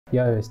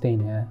Yo, it's Dean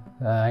here.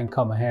 I ain't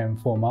cut my hair in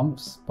 4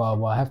 months, but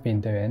what I have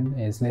been doing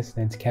is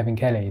listening to Kevin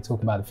Kelly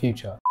talk about the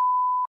future.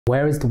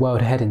 Where is the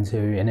world heading to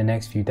in the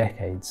next few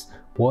decades?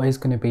 What is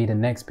going to be the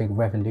next big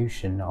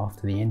revolution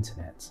after the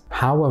internet?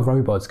 How are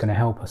robots going to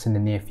help us in the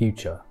near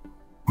future?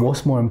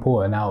 What's more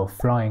important out of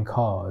flying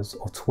cars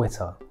or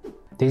Twitter?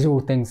 These are all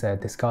things that are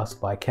discussed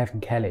by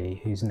Kevin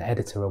Kelly, who's an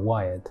editor at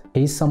Wired.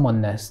 He's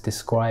someone that's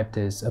described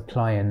as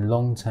applying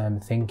long-term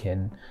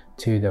thinking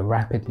to the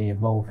rapidly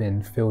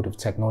evolving field of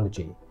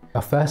technology. I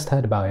first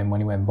heard about him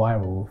when he went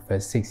viral for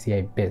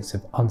 68 bits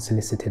of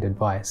unsolicited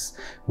advice,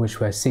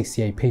 which were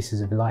 68 pieces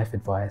of life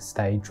advice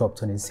that he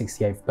dropped on his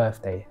 68th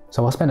birthday.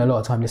 So I spent a lot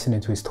of time listening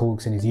to his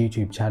talks in his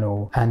YouTube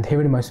channel, and here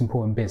are the most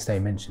important bits that he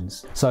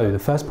mentions. So the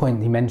first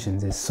point he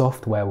mentions is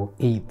software will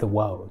eat the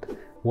world.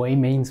 What he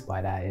means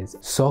by that is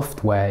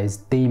software is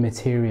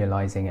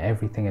dematerializing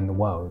everything in the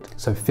world.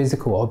 So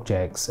physical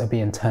objects are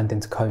being turned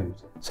into code.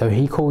 So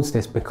he calls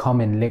this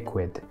becoming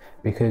liquid,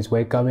 because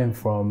we're going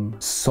from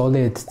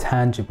solid,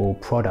 tangible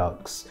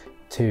products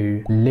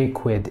to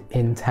liquid,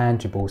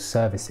 intangible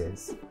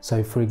services.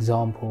 So for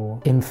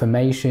example,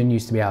 information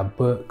used to be our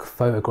book,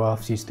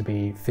 photographs used to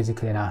be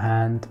physically in our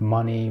hand,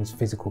 money was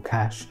physical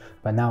cash,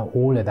 but now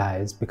all of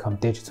that has become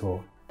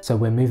digital. So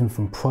we're moving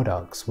from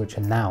products, which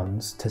are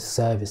nouns, to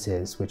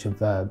services, which are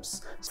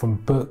verbs, from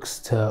books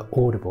to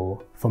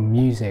Audible, from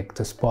music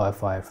to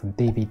Spotify, from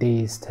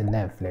DVDs to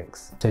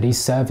Netflix. So these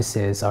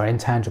services are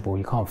intangible.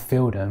 You can't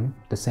feel them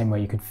the same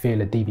way you could feel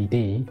a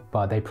DVD,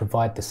 but they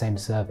provide the same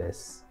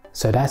service.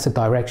 So that's a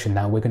direction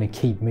now we're going to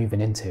keep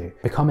moving into.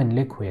 Becoming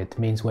liquid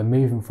means we're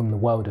moving from the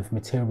world of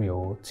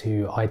material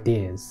to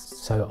ideas.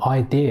 So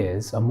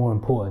ideas are more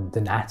important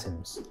than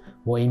atoms.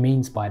 What he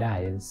means by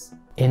that is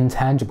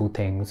intangible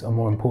things are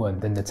more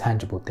important than the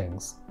tangible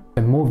things.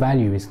 And more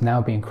value is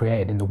now being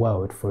created in the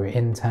world through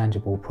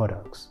intangible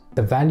products.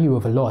 The value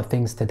of a lot of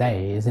things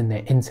today is in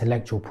the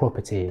intellectual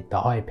property,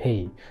 the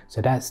IP.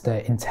 So that's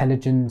the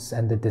intelligence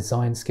and the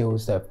design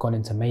skills that have gone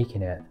into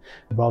making it,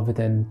 rather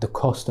than the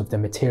cost of the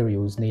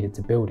materials needed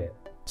to build it.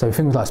 So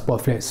things like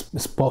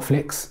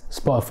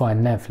Spotify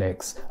and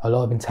Netflix, a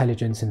lot of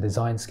intelligence and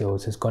design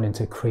skills has gone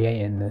into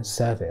creating the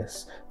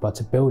service, but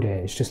to build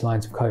it, it's just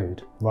lines of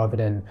code, rather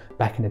than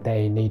back in the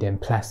day needing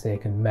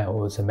plastic and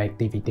metal to make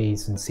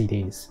DVDs and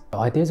CDs. But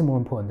ideas are more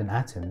important than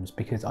atoms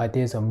because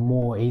ideas are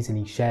more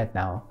easily shared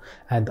now,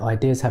 and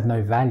ideas have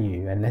no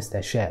value unless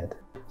they're shared.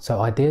 So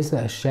ideas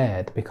that are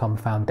shared become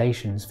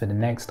foundations for the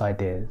next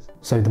ideas.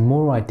 So the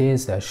more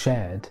ideas that are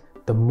shared,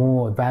 the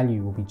more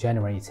value will be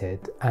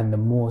generated and the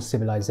more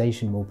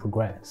civilization will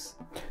progress.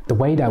 The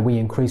way that we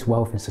increase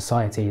wealth in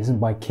society isn't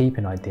by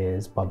keeping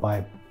ideas, but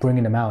by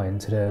bringing them out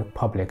into the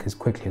public as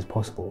quickly as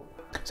possible.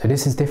 So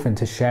this is different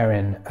to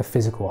sharing a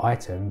physical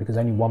item, because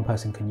only one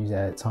person can use it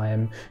at a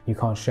time. You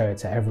can't share it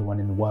to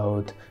everyone in the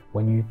world.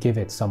 When you give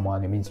it to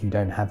someone, it means you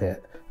don't have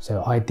it.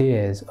 So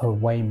ideas are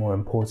way more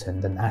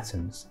important than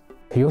atoms.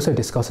 He also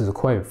discusses a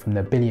quote from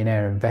the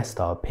billionaire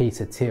investor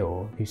Peter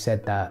Thiel, who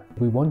said that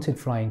we wanted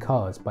flying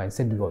cars, but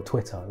instead we got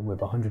Twitter with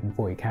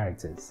 140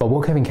 characters. But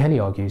what Kevin Kelly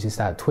argues is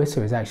that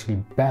Twitter is actually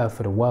better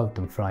for the world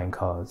than flying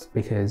cars,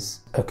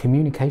 because a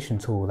communication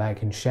tool that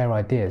can share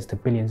ideas to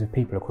billions of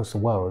people across the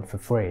world for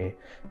free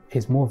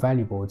is more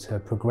valuable to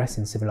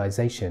progressing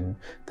civilization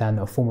than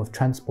a form of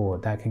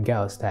transport that can get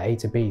us to A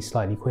to B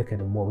slightly quicker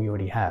than what we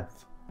already have.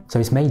 So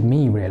it's made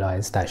me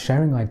realise that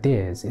sharing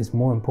ideas is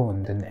more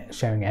important than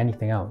sharing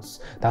anything else.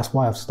 That's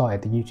why I've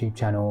started the YouTube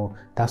channel.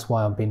 That's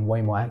why I've been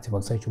way more active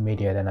on social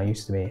media than I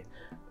used to be.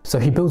 So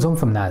he builds on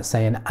from that,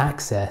 saying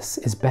access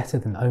is better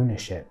than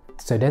ownership.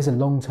 So there's a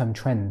long-term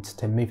trend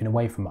to moving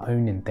away from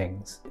owning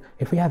things.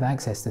 If we have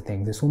access to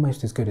things, it's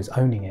almost as good as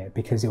owning it,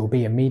 because it will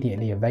be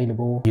immediately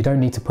available. You don't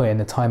need to put in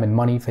the time and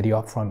money for the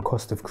upfront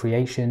cost of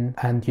creation,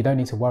 and you don't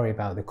need to worry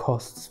about the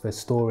costs for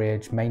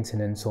storage,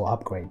 maintenance, or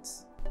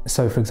upgrades.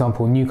 So for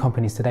example, new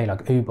companies today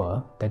like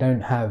Uber, they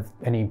don't have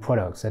any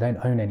products, they don't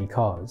own any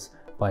cars,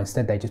 but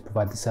instead they just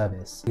provide the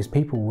service. Because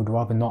people would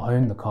rather not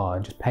own the car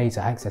and just pay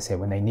to access it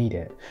when they need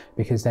it,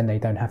 because then they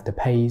don't have to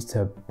pay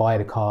to buy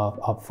the car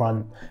up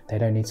front, they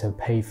don't need to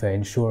pay for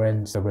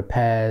insurance, the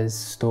repairs,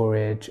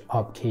 storage,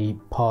 upkeep,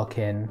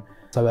 parking.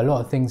 So a lot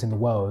of things in the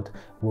world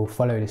will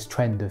follow this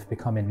trend of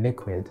becoming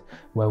liquid,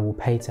 where we'll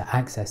pay to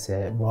access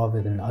it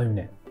rather than own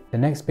it. The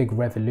next big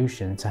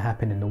revolution to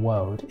happen in the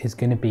world is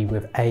going to be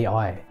with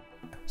AI.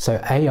 So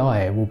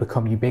AI will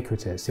become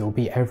ubiquitous, it will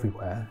be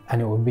everywhere,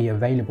 and it will be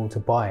available to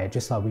buy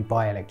just like we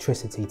buy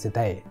electricity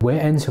today. We're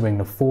entering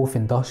the 4th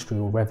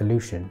industrial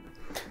revolution.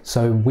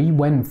 So we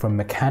went from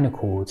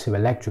mechanical to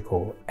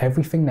electrical.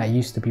 Everything that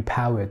used to be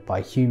powered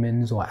by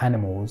humans or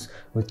animals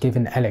was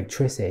given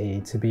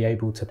electricity to be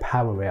able to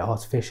power it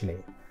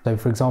artificially. So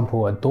for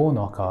example, a door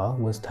knocker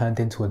was turned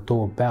into a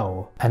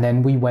doorbell, and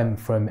then we went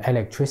from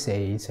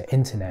electricity to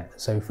internet.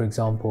 So for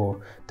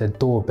example, the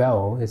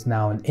doorbell is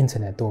now an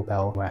internet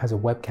doorbell where it has a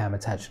webcam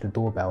attached to the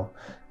doorbell.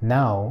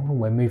 Now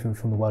we're moving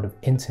from the world of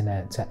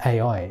internet to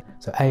AI.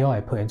 So AI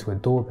put into a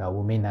doorbell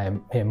will mean that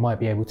it might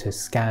be able to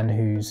scan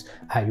who's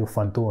at your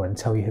front door and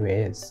tell you who it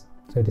is.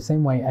 So the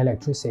same way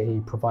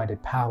electricity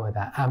provided power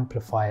that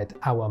amplified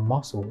our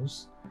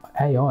muscles,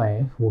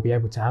 AI will be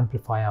able to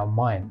amplify our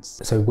minds.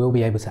 So we'll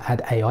be able to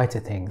add AI to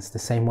things the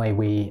same way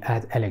we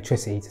add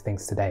electricity to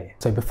things today.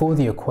 So before,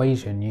 the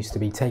equation used to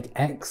be take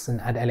X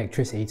and add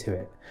electricity to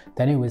it.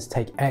 Then it was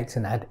take X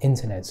and add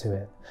internet to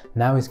it.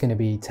 Now it's going to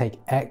be take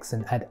X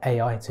and add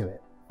AI to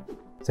it.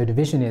 So the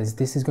vision is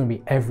this is going to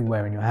be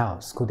everywhere in your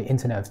house, called the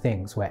Internet of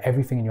Things, where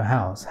everything in your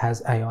house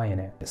has AI in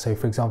it. So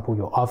for example,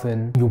 your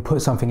oven, you'll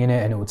put something in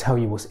it and it will tell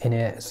you what's in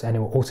it, and it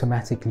will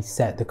automatically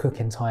set the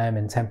cooking time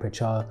and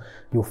temperature.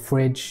 Your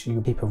fridge,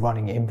 you'll keep a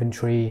running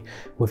inventory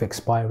with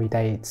expiry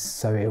dates,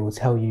 so it will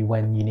tell you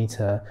when you need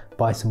to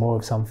buy some more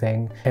of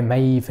something. It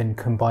may even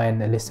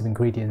combine a list of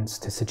ingredients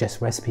to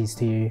suggest recipes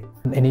to you.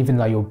 And even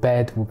like your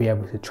bed will be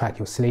able to track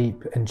your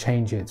sleep and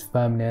change its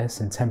firmness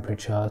and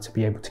temperature to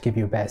be able to give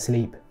you a better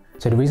sleep.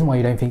 So the reason why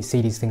you don't see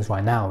these things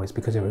right now is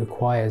because it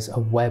requires a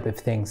web of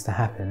things to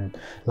happen,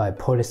 like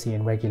policy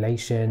and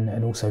regulation,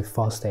 and also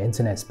faster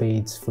internet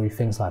speeds through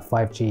things like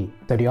 5G.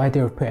 So the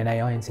idea of putting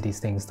AI into these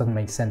things doesn't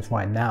make sense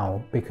right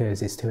now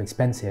because it's too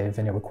expensive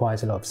and it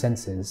requires a lot of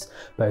sensors.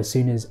 But as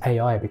soon as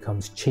AI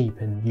becomes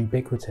cheap and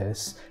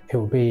ubiquitous, it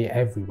will be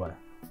everywhere.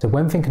 So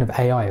when thinking of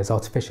AI as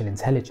artificial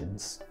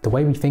intelligence, the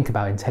way we think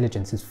about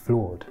intelligence is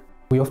flawed.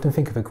 We often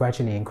think of a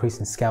gradually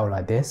increasing scale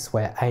like this,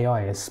 where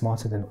AI is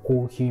smarter than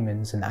all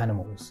humans and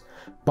animals.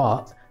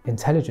 But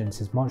intelligence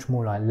is much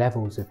more like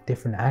levels of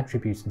different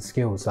attributes and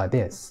skills like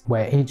this,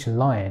 where each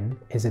line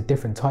is a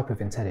different type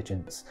of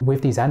intelligence.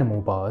 With these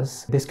animal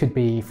bars, this could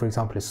be, for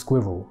example, a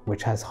squirrel,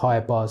 which has higher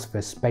bars for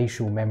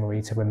spatial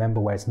memory to remember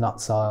where its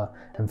nuts are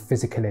and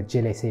physical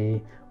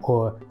agility,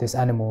 or this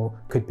animal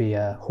could be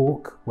a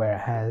hawk, where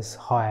it has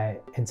high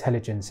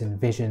intelligence in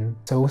vision.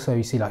 So also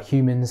you see like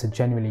humans are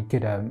generally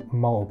good at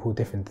multiple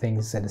different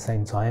things at the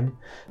same time.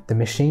 The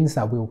machines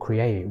that we'll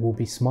create will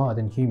be smarter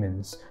than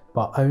humans,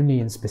 but only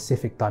in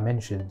specific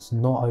dimensions,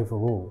 not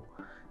overall.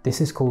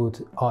 This is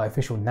called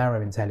artificial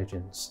narrow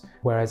intelligence,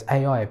 whereas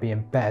AI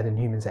being better than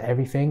humans at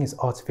everything is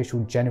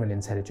artificial general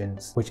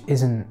intelligence, which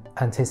isn't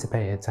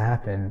anticipated to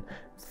happen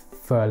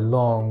for a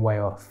long way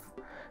off.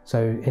 So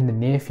in the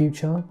near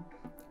future,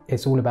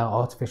 it's all about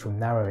artificial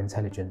narrow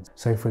intelligence.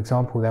 So for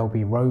example, there will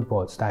be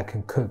robots that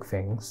can cook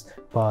things,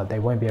 but they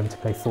won't be able to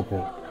play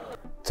football.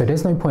 So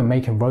there's no point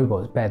making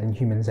robots better than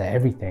humans at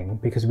everything,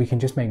 because we can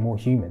just make more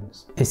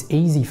humans. It's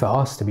easy for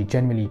us to be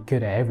generally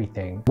good at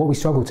everything. What we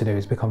struggle to do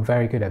is become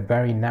very good at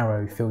very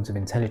narrow fields of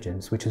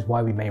intelligence, which is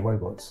why we make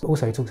robots.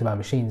 Also, he talks about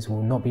machines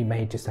will not be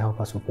made just to help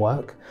us with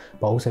work,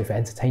 but also for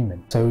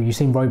entertainment. So you've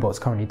seen robots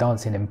currently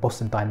dancing in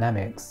Boston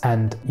Dynamics,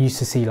 and you used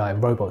to see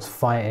like robots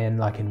fighting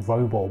like in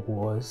Robot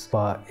Wars,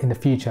 but in the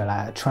future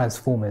like at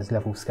Transformers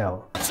level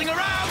scale. Sing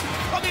around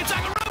on the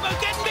attack, a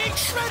robot getting being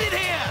shredded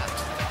here!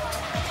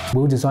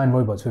 We'll design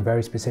robots for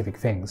very specific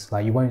things,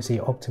 like you won't see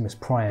Optimus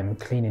Prime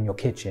cleaning your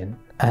kitchen,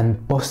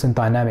 and Boston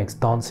Dynamics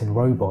dancing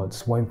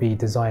robots won't be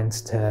designed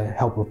to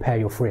help repair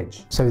your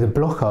fridge. So the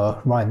blocker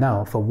right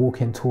now for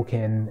walking,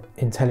 talking,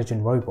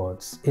 intelligent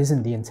robots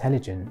isn't the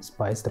intelligence,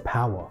 but it's the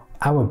power.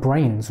 Our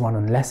brains run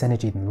on less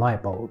energy than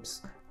light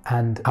bulbs,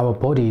 and our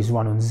bodies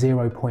run on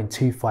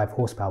 0.25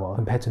 horsepower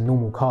compared to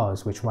normal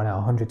cars which run at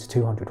 100 to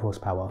 200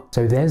 horsepower.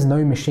 So there's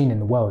no machine in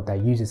the world that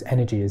uses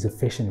energy as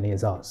efficiently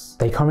as us.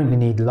 They currently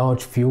need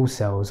large fuel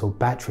cells or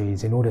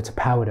batteries in order to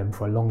power them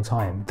for a long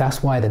time.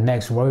 That's why the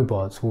next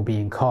robots will be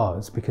in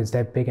cars, because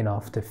they're big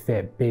enough to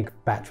fit big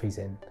batteries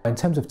in. In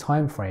terms of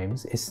time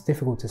frames, it's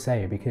difficult to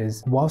say,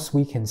 because whilst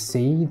we can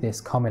see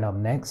this coming up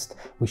next,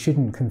 we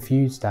shouldn't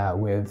confuse that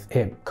with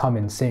it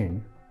coming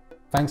soon.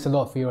 Thanks a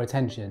lot for your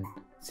attention.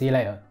 See you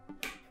later.